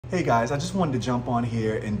Hey guys, I just wanted to jump on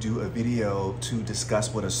here and do a video to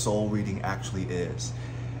discuss what a soul reading actually is.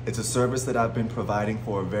 It's a service that I've been providing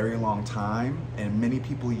for a very long time, and many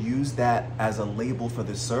people use that as a label for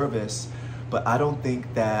the service, but I don't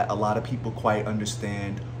think that a lot of people quite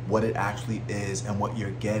understand what it actually is and what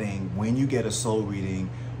you're getting when you get a soul reading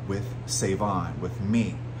with Savon, with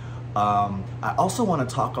me. I also want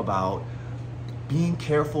to talk about being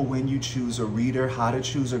careful when you choose a reader, how to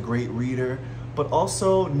choose a great reader, but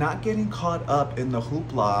also not getting caught up in the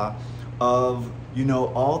hoopla of,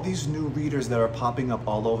 all these new readers that are popping up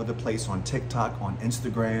all over the place on TikTok, on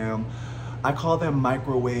Instagram. I call them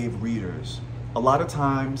microwave readers. A lot of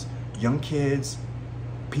times, young kids,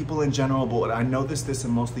 people in general, but I notice this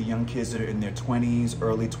in mostly young kids that are in their 20s,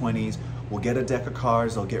 early 20s, will get a deck of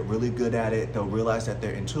cards, they'll get really good at it, they'll realize that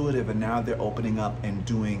they're intuitive, and now they're opening up and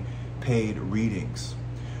doing paid readings.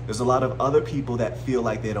 There's a lot of other people that feel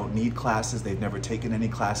like they don't need classes, they've never taken any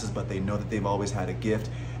classes, but they know that they've always had a gift,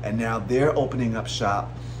 and now they're opening up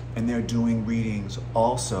shop and they're doing readings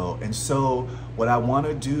also. And so what I want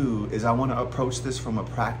to do is I want to approach this from a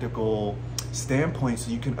practical standpoint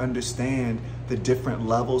so you can understand the different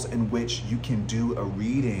levels in which you can do a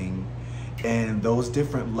reading, and those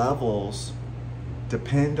different levels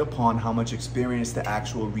depend upon how much experience the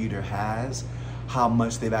actual reader has, how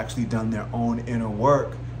much they've actually done their own inner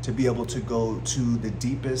work to be able to go to the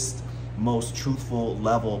deepest, most truthful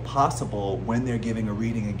level possible when they're giving a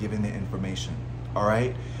reading and giving the information, all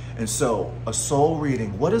right? And so, a soul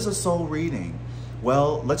reading, what is a soul reading?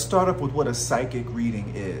 Well, let's start off with what a psychic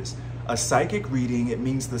reading is. A psychic reading, it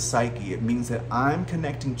means the psyche. It means that I'm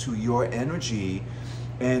connecting to your energy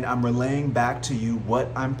and I'm relaying back to you what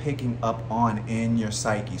I'm picking up on in your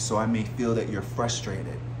psyche. So I may feel that you're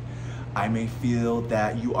frustrated. I may feel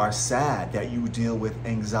that you are sad, that you deal with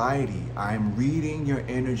anxiety. I'm reading your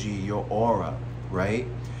energy, your aura, right?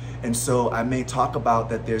 And so I may talk about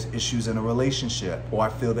that there's issues in a relationship, or I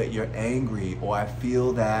feel that you're angry, or I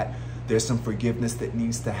feel that there's some forgiveness that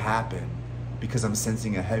needs to happen because I'm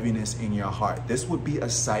sensing a heaviness in your heart. This would be a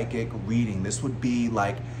psychic reading. This would be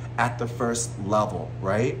like at the first level,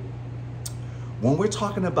 right? When we're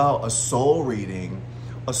talking about a soul reading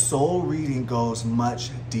goes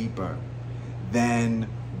much deeper than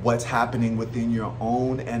what's happening within your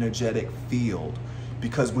own energetic field.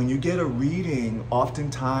 Because when you get a reading,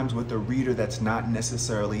 oftentimes with a reader that's not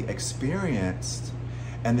necessarily experienced,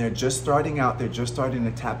 and they're just starting out, they're just starting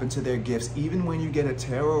to tap into their gifts, even when you get a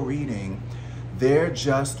tarot reading, they're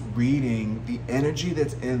just reading the energy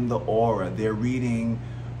that's in the aura. They're reading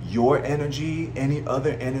your energy, any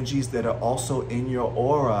other energies that are also in your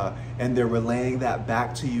aura, and they're relaying that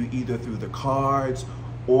back to you either through the cards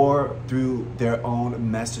or through their own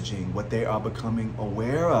messaging, what they are becoming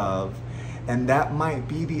aware of. And that might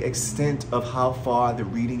be the extent of how far the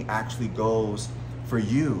reading actually goes for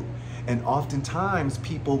you. And oftentimes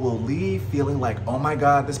people will leave feeling like, oh my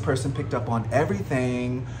God, this person picked up on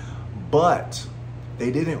everything, but they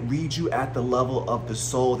didn't read you at the level of the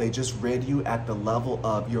soul. They just read you at the level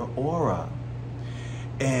of your aura.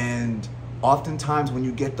 And oftentimes when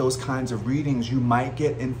you get those kinds of readings, you might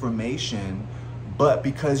get information, but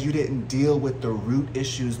because you didn't deal with the root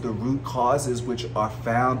issues, the root causes which are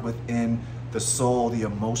found within the soul, the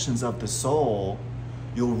emotions of the soul,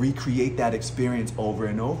 you'll recreate that experience over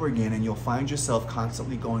and over again, and you'll find yourself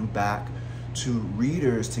constantly going back to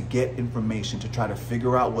readers to get information, to try to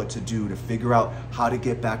figure out what to do, to figure out how to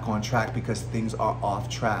get back on track because things are off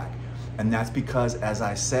track. And that's because, as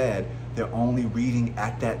I said, they're only reading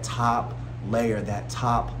at that top layer, that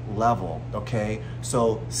top level, okay?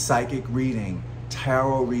 So psychic reading,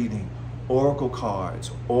 tarot reading, oracle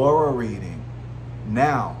cards, aura reading.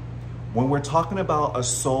 Now, when we're talking about a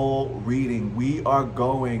soul reading, we are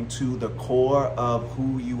going to the core of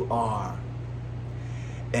who you are.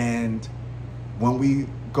 And when we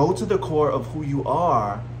go to the core of who you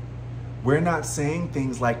are, we're not saying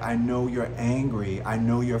things like, I know you're angry, I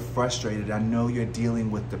know you're frustrated, I know you're dealing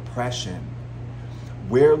with depression.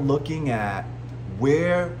 We're looking at,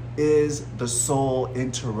 where is the soul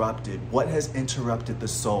interrupted? What has interrupted the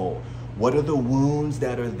soul? What are the wounds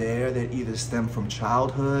that are there that either stem from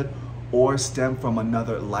childhood or stem from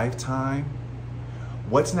another lifetime?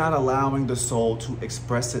 What's not allowing the soul to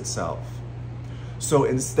express itself? So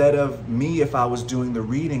instead of me, if I was doing the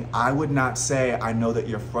reading, I would not say, I know that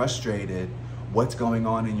you're frustrated, what's going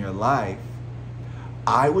on in your life?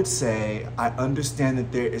 I would say, I understand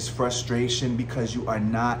that there is frustration because you are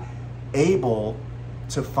not able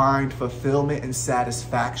to find fulfillment and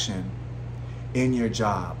satisfaction in your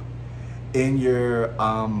job, in your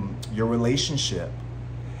relationship.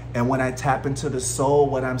 And when I tap into the soul,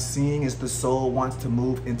 what I'm seeing is the soul wants to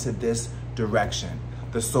move into this direction.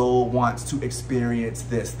 The soul wants to experience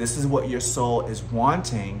this. This is what your soul is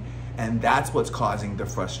wanting, and that's what's causing the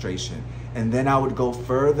frustration. And then I would go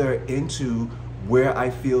further into where I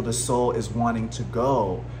feel the soul is wanting to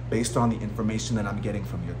go based on the information that I'm getting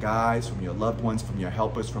from your guides, from your loved ones, from your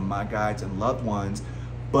helpers, from my guides and loved ones.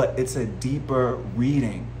 But it's a deeper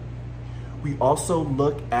reading. We also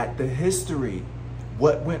look at the history.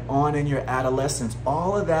 What went on in your adolescence?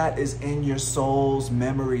 All of that is in your soul's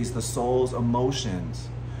memories, the soul's emotions.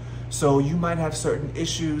 So you might have certain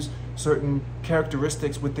issues, certain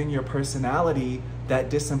characteristics within your personality that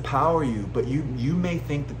disempower you, but you may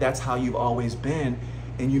think that that's how you've always been,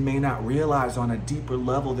 and you may not realize on a deeper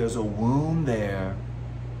level there's a wound there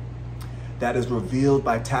that is revealed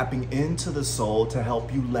by tapping into the soul to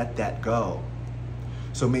help you let that go.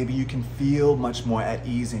 So maybe you can feel much more at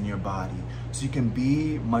ease in your body. So you can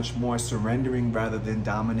be much more surrendering rather than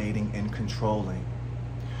dominating and controlling.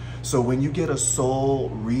 So when you get a soul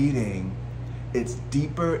reading, it's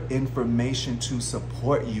deeper information to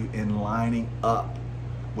support you in lining up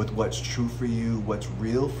with what's true for you, what's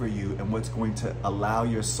real for you, and what's going to allow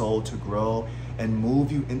your soul to grow and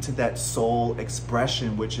move you into that soul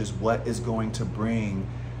expression, which is what is going to bring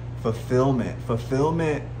fulfillment.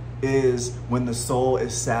 Fulfillment is when the soul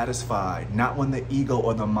is satisfied, not when the ego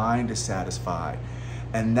or the mind is satisfied.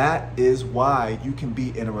 And that is why you can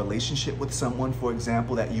be in a relationship with someone, for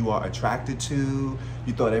example, that you are attracted to.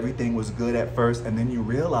 You thought everything was good at first, and then you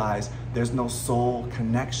realize there's no soul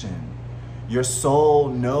connection. Your soul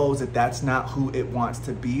knows that that's not who it wants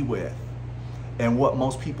to be with. And what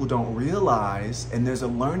most people don't realize, and there's a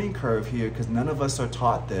learning curve here because none of us are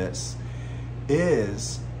taught this,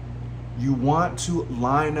 is you want to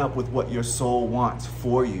line up with what your soul wants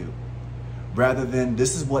for you, rather than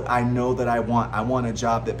this is what I know that I want. I want a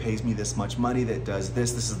job that pays me this much money, that does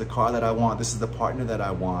this. This is the car that I want. This is the partner that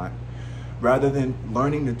I want. Rather than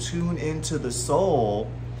learning to tune into the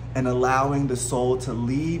soul and allowing the soul to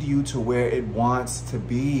lead you to where it wants to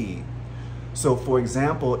be. So for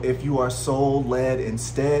example, if you are soul-led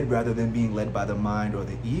instead, rather than being led by the mind or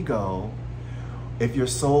the ego, if you're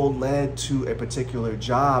soul-led to a particular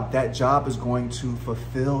job, that job is going to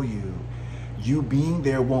fulfill you. You being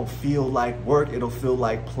there won't feel like work, it'll feel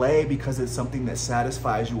like play because it's something that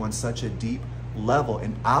satisfies you on such a deep level.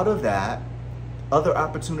 And out of that, other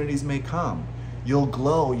opportunities may come. You'll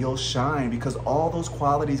glow, you'll shine, because all those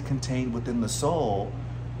qualities contained within the soul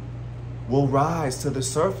will rise to the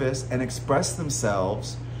surface and express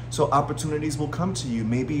themselves. So opportunities will come to you.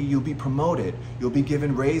 Maybe you'll be promoted, you'll be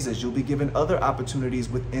given raises, you'll be given other opportunities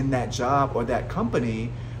within that job or that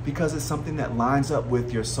company because it's something that lines up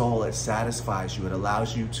with your soul. It satisfies you, it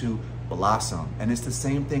allows you to blossom. And it's the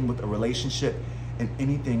same thing with a relationship and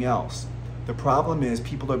anything else. The problem is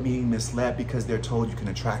people are being misled because they're told you can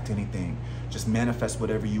attract anything. Just manifest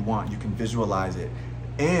whatever you want, you can visualize it.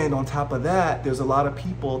 And on top of that, there's a lot of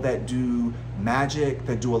people that do magic,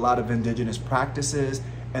 that do a lot of indigenous practices,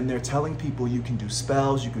 and they're telling people you can do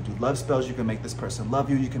spells, you can do love spells, you can make this person love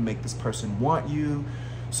you, you can make this person want you.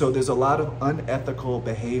 So there's a lot of unethical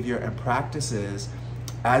behavior and practices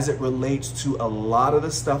as it relates to a lot of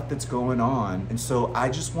the stuff that's going on. And so I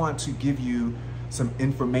just want to give you some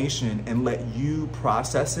information and let you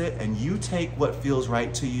process it, and you take what feels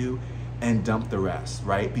right to you and dump the rest,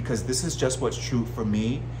 right? Because this is just what's true for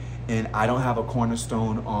me, and I don't have a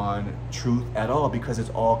cornerstone on truth at all because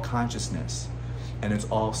it's all consciousness and it's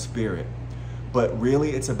all spirit. But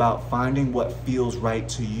really it's about finding what feels right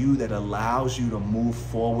to you that allows you to move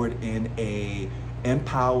forward in a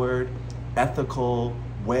empowered, ethical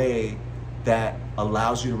way that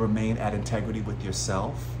allows you to remain at integrity with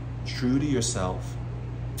yourself, true to yourself,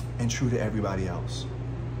 and true to everybody else.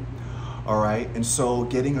 All right, and so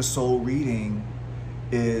getting a soul reading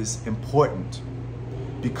is important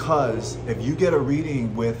because if you get a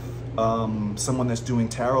reading with someone that's doing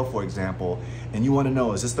tarot, for example, and you want to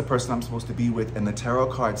know, is this the person I'm supposed to be with? And the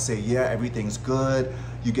tarot cards say, yeah, everything's good.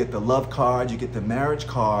 You get the love card, you get the marriage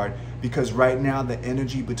card, because right now the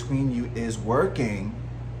energy between you is working,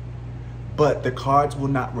 but the cards will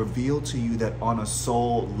not reveal to you that on a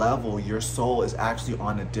soul level, your soul is actually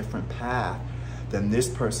on a different path than this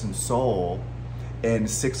person's soul. And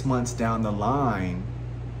 6 months down the line,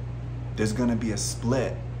 there's gonna be a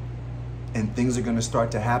split and things are gonna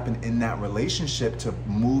start to happen in that relationship to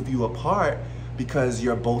move you apart because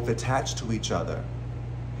you're both attached to each other.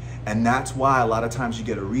 And that's why a lot of times you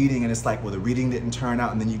get a reading and it's like, well, the reading didn't turn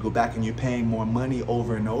out, and then you go back and you're paying more money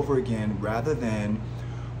over and over again, rather than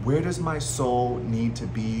where does my soul need to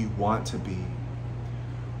be, want to be?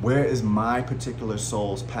 Where is my particular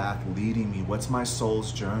soul's path leading me? What's my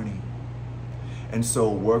soul's journey? And so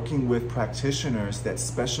working with practitioners that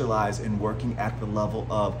specialize in working at the level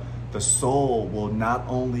of the soul will not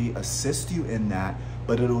only assist you in that,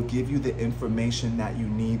 but it'll give you the information that you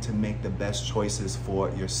need to make the best choices for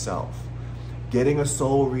yourself. Getting a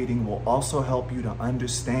soul reading will also help you to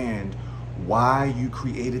understand why you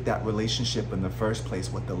created that relationship in the first place,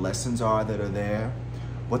 what the lessons are that are there,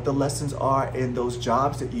 what the lessons are in those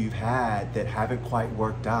jobs that you've had that haven't quite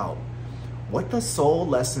worked out, what the soul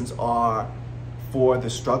lessons are for the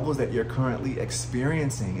struggles that you're currently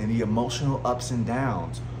experiencing and the emotional ups and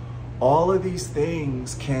downs. All of these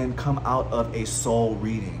things can come out of a soul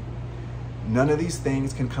reading. None of these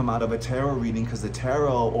things can come out of a tarot reading, because the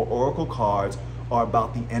tarot or oracle cards are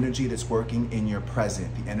about the energy that's working in your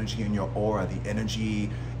present, the energy in your aura, the energy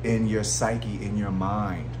in your psyche, in your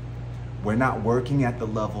mind. We're not working at the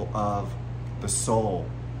level of the soul.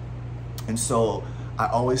 And so I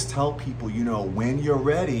always tell people, you know, when you're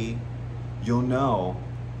ready, you'll know.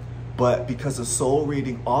 But because a soul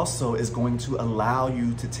reading also is going to allow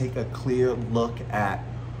you to take a clear look at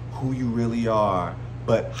who you really are,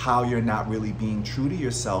 but how you're not really being true to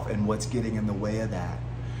yourself and what's getting in the way of that.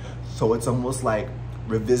 So it's almost like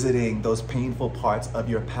revisiting those painful parts of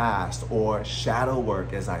your past, or shadow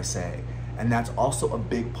work, as I say. And that's also a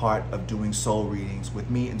big part of doing soul readings with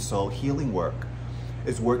me and soul healing work,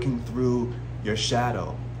 is working through your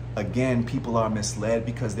shadow. Again, people are misled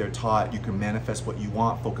because they're taught you can manifest what you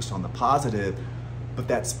want, focus on the positive, but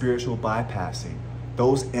that spiritual bypassing,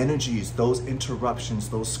 those energies, those interruptions,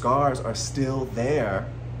 those scars are still there,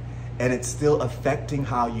 and it's still affecting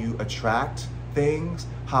how you attract things,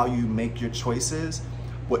 how you make your choices,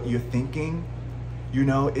 what you're thinking. You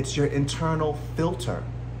know, it's your internal filter.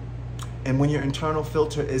 And when your internal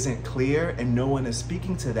filter isn't clear and no one is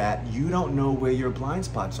speaking to that, you don't know where your blind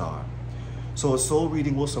spots are. So a soul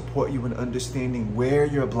reading will support you in understanding where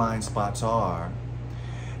your blind spots are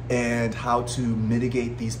and how to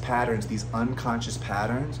mitigate these patterns, these unconscious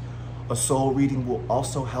patterns. A soul reading will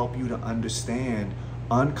also help you to understand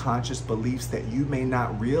unconscious beliefs that you may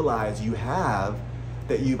not realize you have,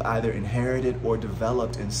 that you've either inherited or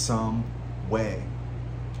developed in some way.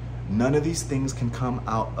 None of these things can come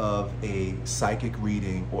out of a psychic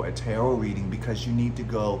reading or a tarot reading, because you need to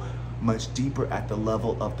go much deeper at the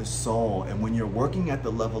level of the soul. And when you're working at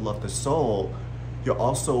the level of the soul, you're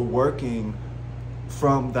also working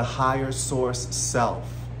from the higher source self.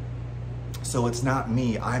 So it's not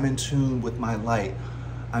me. I'm in tune with my light.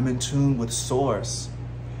 I'm in tune with source.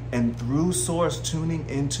 And through source, tuning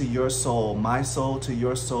into your soul, my soul to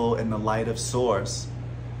your soul, and the light of source,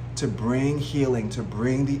 to bring healing, to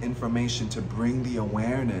bring the information, to bring the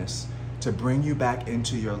awareness, to bring you back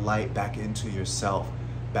into your light, back into yourself,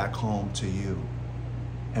 back home to you.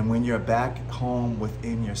 And when you're back home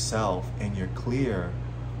within yourself and you're clear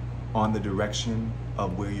on the direction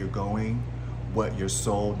of where you're going, what your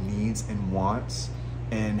soul needs and wants,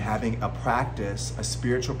 and having a practice, a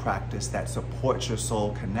spiritual practice that supports your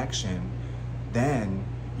soul connection, then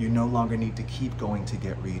you no longer need to keep going to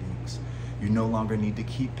get readings. You no longer need to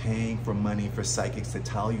keep paying for money for psychics to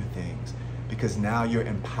tell you things, because now you're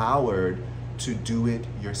empowered to do it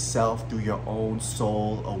yourself through your own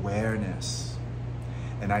soul awareness.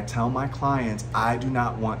 And I tell my clients, I do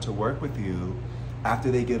not want to work with you after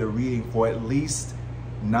they get a reading for at least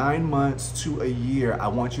 9 months to a year. I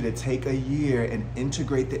want you to take a year and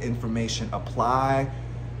integrate the information, apply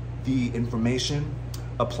the information,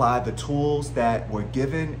 apply the tools that were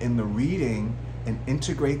given in the reading, and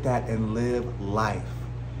integrate that and live life.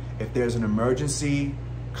 If there's an emergency,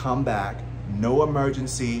 come back. No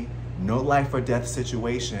emergency, no life or death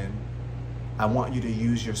situation, I want you to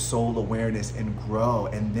use your soul awareness and grow.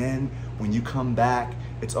 And then when you come back,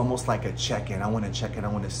 it's almost like a check-in. I want to check in. I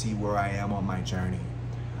want to see where I am on my journey.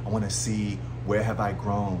 I want to see where have I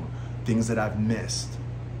grown, things that I've missed,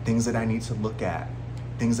 things that I need to look at,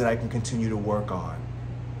 things that I can continue to work on.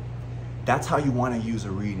 That's how you want to use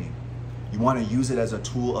a reading. You want to use it as a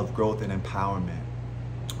tool of growth and empowerment.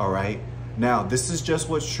 All right? Now, this is just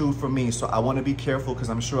what's true for me, so I want to be careful, because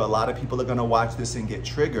I'm sure a lot of people are going to watch this and get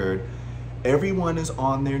triggered. Everyone is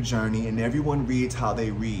on their journey and everyone reads how they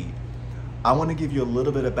read. I want to give you a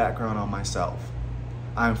little bit of background on myself.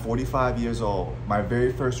 I'm 45 years old. My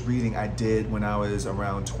very first reading I did when I was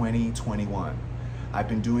around 20, 21. I've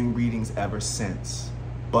been doing readings ever since,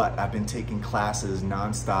 but I've been taking classes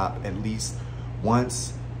nonstop at least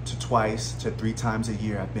once to twice to 3 times a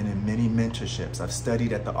year. I've been in many mentorships. I've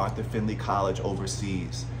studied at the Arthur Findlay College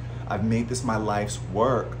overseas. I've made this my life's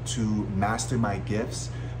work to master my gifts,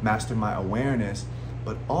 master my awareness,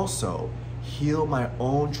 but also heal my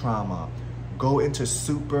own trauma, go into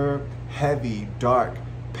super heavy, dark,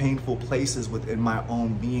 painful places within my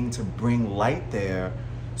own being to bring light there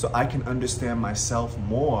so I can understand myself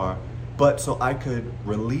more, but so I could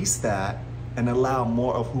release that and allow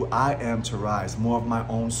more of who I am to rise, more of my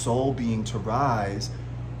own soul being to rise,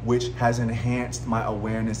 which has enhanced my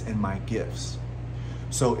awareness and my gifts.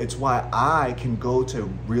 So it's why I can go to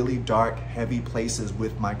really dark, heavy places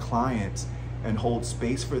with my clients and hold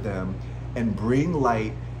space for them and bring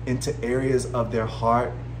light into areas of their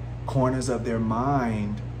heart, corners of their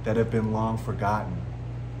mind that have been long forgotten.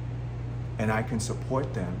 And I can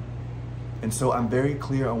support them. And so I'm very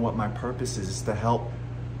clear on what my purpose is to help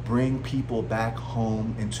bring people back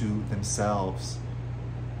home into themselves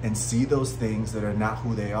and see those things that are not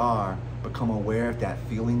who they are, become aware of that,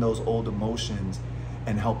 feeling those old emotions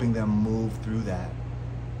and helping them move through that.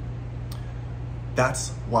 That's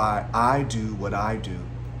why I do what I do.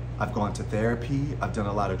 I've gone to therapy, I've done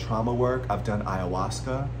a lot of trauma work, I've done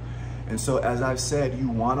ayahuasca. And so as I've said, you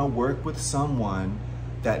wanna work with someone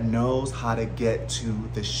that knows how to get to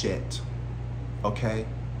the shit, okay?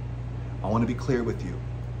 I wanna be clear with you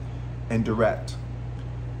and direct.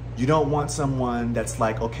 You don't want someone that's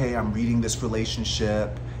like, okay, I'm reading this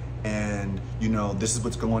relationship and you know, this is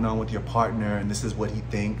what's going on with your partner and this is what he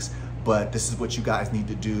thinks, but this is what you guys need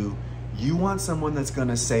to do. You want someone that's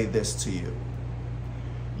gonna say this to you.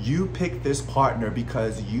 You pick this partner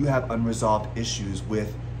because you have unresolved issues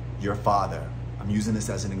with your father. I'm using this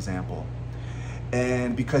as an example.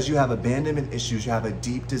 And because you have abandonment issues, you have a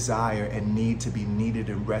deep desire and need to be needed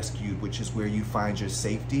and rescued, which is where you find your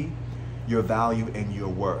safety, your value, and your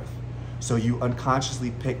worth. So you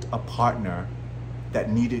unconsciously picked a partner that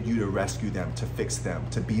needed you to rescue them, to fix them,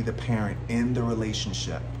 to be the parent in the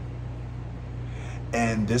relationship.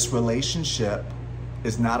 And this relationship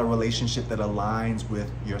is not a relationship that aligns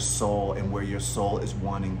with your soul and where your soul is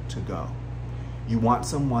wanting to go. You want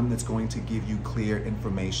someone that's going to give you clear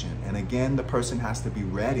information. And again, the person has to be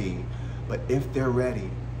ready, but if they're ready,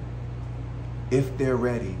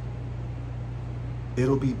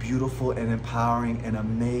 it'll be beautiful and empowering and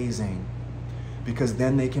amazing, because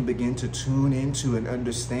then they can begin to tune into and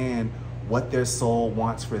understand what their soul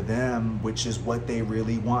wants for them, which is what they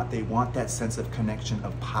really want. They want that sense of connection,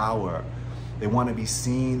 of power. They want to be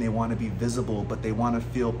seen, they want to be visible, but they want to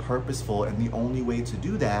feel purposeful. And the only way to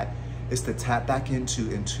do that is to tap back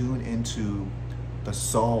into and tune into the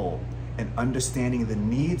soul and understanding the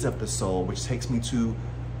needs of the soul, which takes me to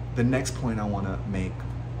the next point I want to make.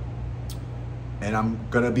 And I'm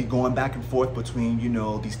gonna be going back and forth between, you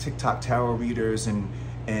know, these TikTok tarot readers and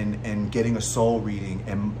getting a soul reading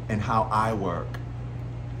and how I work.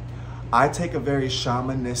 I take a very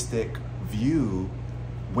shamanistic view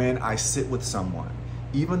when I sit with someone.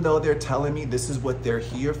 Even though they're telling me this is what they're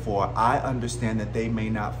here for, I understand that they may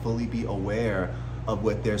not fully be aware of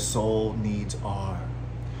what their soul needs are.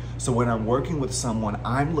 So when I'm working with someone,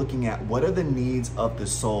 I'm looking at what are the needs of the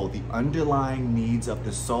soul, the underlying needs of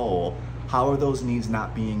the soul. How are those needs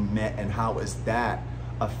not being met, and how is that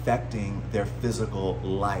affecting their physical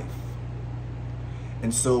life?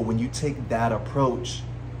 And so when you take that approach,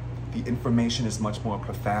 the information is much more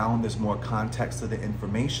profound, there's more context to the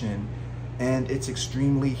information, and it's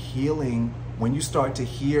extremely healing when you start to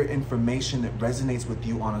hear information that resonates with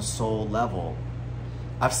you on a soul level.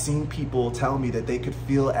 I've seen people tell me that they could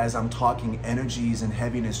feel, as I'm talking, energies and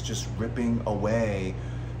heaviness just ripping away,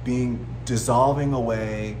 dissolving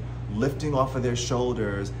away, lifting off of their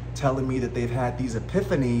shoulders, telling me that they've had these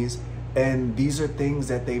epiphanies and these are things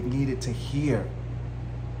that they've needed to hear.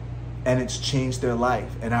 And it's changed their life.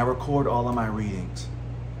 And I record all of my readings.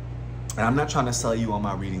 And I'm not trying to sell you on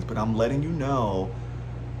my readings, but I'm letting you know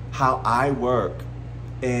how I work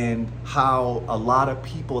and how a lot of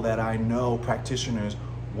people that I know, practitioners,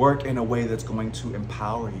 work in a way that's going to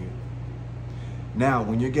empower you. Now,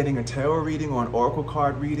 when you're getting a tarot reading or an oracle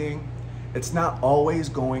card reading, it's not always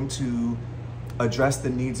going to address the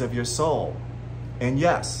needs of your soul. And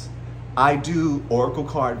yes, I do oracle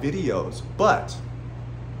card videos, but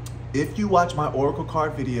if you watch my oracle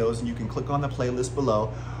card videos, and you can click on the playlist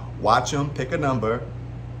below, watch them, pick a number,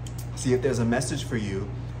 see if there's a message for you.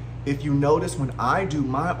 If you notice, when I do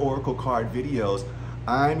my oracle card videos,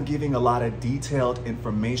 I'm giving a lot of detailed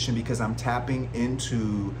information because I'm tapping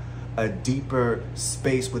into a deeper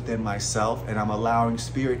space within myself, and I'm allowing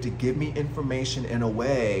spirit to give me information in a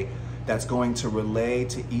way that's going to relay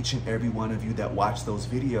to each and every one of you that watch those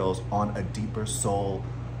videos on a deeper soul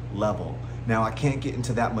level. Now, I can't get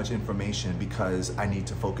into that much information because I need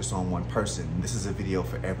to focus on one person. This is a video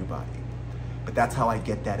for everybody. But that's how I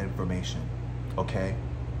get that information, okay?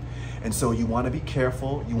 And so you want to be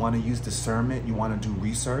careful. You want to use discernment. You want to do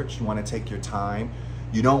research. You want to take your time.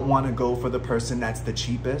 You don't want to go for the person that's the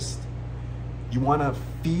cheapest. You want to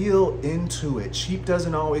feel into it. Cheap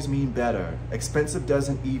doesn't always mean better. Expensive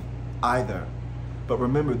doesn't either. But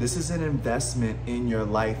remember, this is an investment in your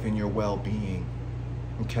life and your well-being,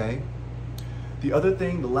 okay? The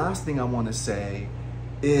last thing I want to say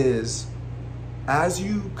is, as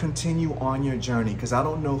you continue on your journey, because I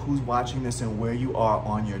don't know who's watching this and where you are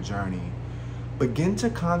on your journey, begin to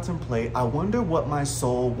contemplate, I wonder what my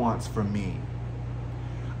soul wants from me.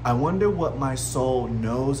 I wonder what my soul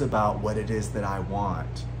knows about what it is that I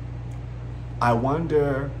want. I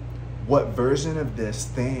wonder what version of this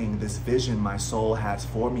thing, this vision my soul has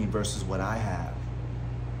for me versus what I have.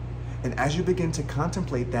 And as you begin to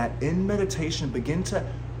contemplate that in meditation, begin to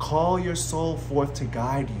call your soul forth to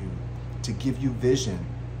guide you, to give you vision,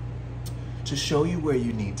 to show you where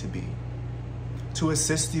you need to be, to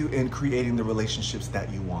assist you in creating the relationships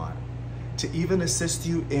that you want, to even assist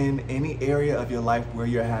you in any area of your life where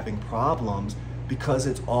you're having problems, because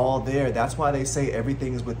it's all there. That's why they say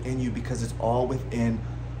everything is within you, because it's all within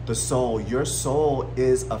the soul. Your soul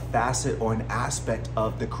is a facet or an aspect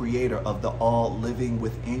of the Creator, of the all living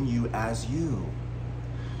within you as you.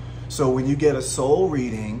 So when you get a soul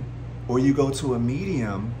reading or you go to a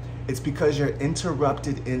medium, it's because you're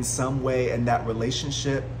interrupted in some way and that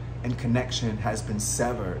relationship and connection has been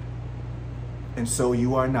severed. And so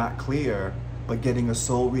you are not clear, but getting a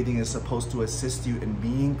soul reading is supposed to assist you in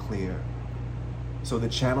being clear. So the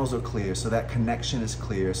channels are clear, so that connection is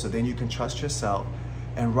clear, so then you can trust yourself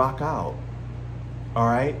and rock out, all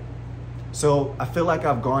right? So I feel like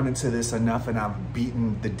I've gone into this enough and I've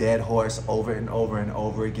beaten the dead horse over and over and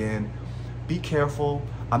over again. Be careful.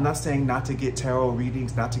 I'm not saying not to get tarot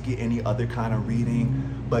readings, not to get any other kind of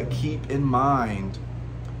reading, but keep in mind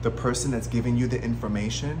the person that's giving you the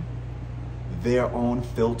information, their own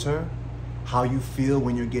filter, how you feel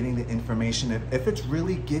when you're getting the information, if it's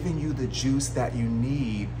really giving you the juice that you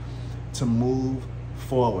need to move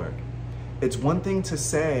forward. It's one thing to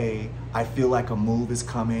say, I feel like a move is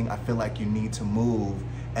coming, I feel like you need to move,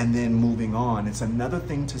 and then moving on. It's another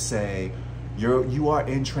thing to say, you are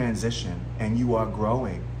in transition and you are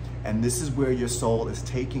growing, and this is where your soul is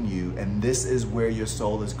taking you, and this is where your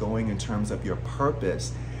soul is going in terms of your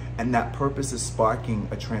purpose. And that purpose is sparking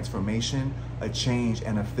a transformation, a change,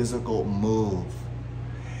 and a physical move.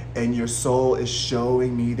 And your soul is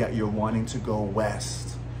showing me that you're wanting to go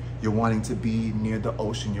west. You're wanting to be near the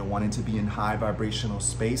ocean. You're wanting to be in high vibrational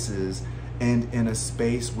spaces and in a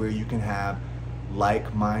space where you can have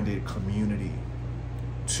like-minded community.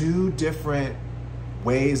 Two different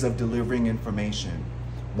ways of delivering information.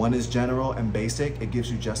 One is general and basic. It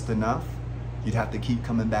gives you just enough. You'd have to keep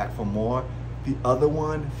coming back for more. The other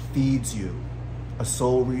one feeds you. A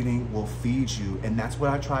soul reading will feed you. And that's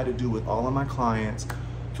what I try to do with all of my clients.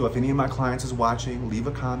 So if any of my clients is watching, leave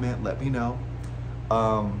a comment, let me know.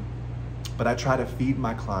 But I try to feed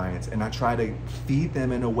my clients, and I try to feed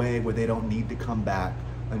them in a way where they don't need to come back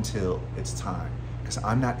until it's time. Because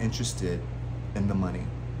I'm not interested in the money.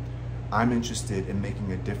 I'm interested in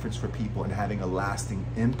making a difference for people and having a lasting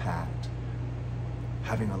impact.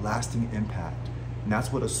 Having a lasting impact. And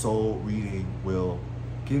that's what a soul reading will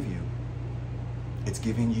give you. It's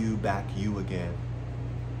giving you back you again.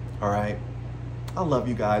 All right? I love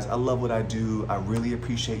you guys. I love what I do. I really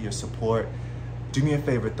appreciate your support. Do me a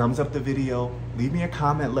favor, thumbs up the video, leave me a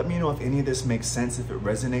comment, let me know if any of this makes sense, if it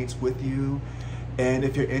resonates with you. And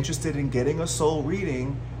if you're interested in getting a soul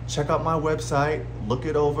reading, check out my website, look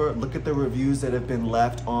it over, look at the reviews that have been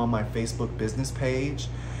left on my Facebook business page,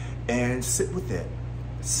 and sit with it.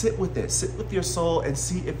 Sit with it, sit with your soul and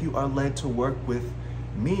see if you are led to work with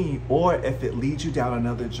me, or if it leads you down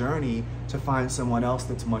another journey to find someone else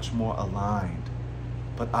that's much more aligned.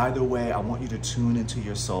 But either way, I want you to tune into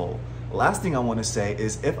your soul. Last thing I want to say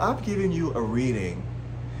is, if I've given you a reading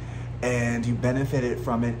and you benefited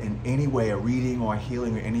from it in any way, a reading or a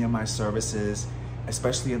healing or any of my services,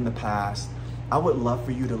 especially in the past, I would love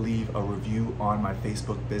for you to leave a review on my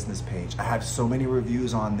Facebook business page. I have so many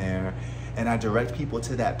reviews on there, and I direct people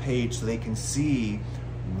to that page so they can see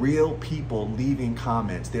real people leaving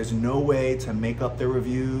comments. There's no way to make up their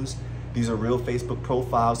reviews. These are real Facebook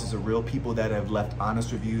profiles. These are real people that have left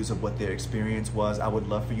honest reviews of what their experience was. I would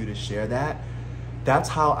love for you to share that. That's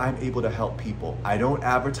how I'm able to help people. I don't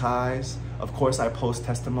advertise. Of course, I post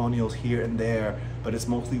testimonials here and there, but it's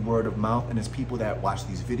mostly word of mouth, and it's people that watch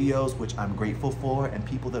these videos, which I'm grateful for, and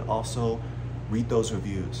people that also read those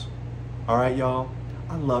reviews. All right, y'all,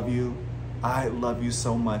 I love you. I love you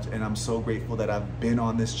so much, and I'm so grateful that I've been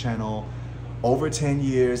on this channel over 10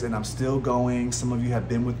 years and I'm still going. Some of you have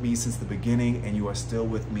been with me since the beginning and you are still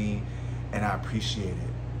with me, and I appreciate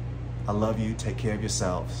it. I love you. Take care of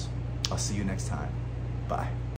yourselves. I'll see you next time. Bye.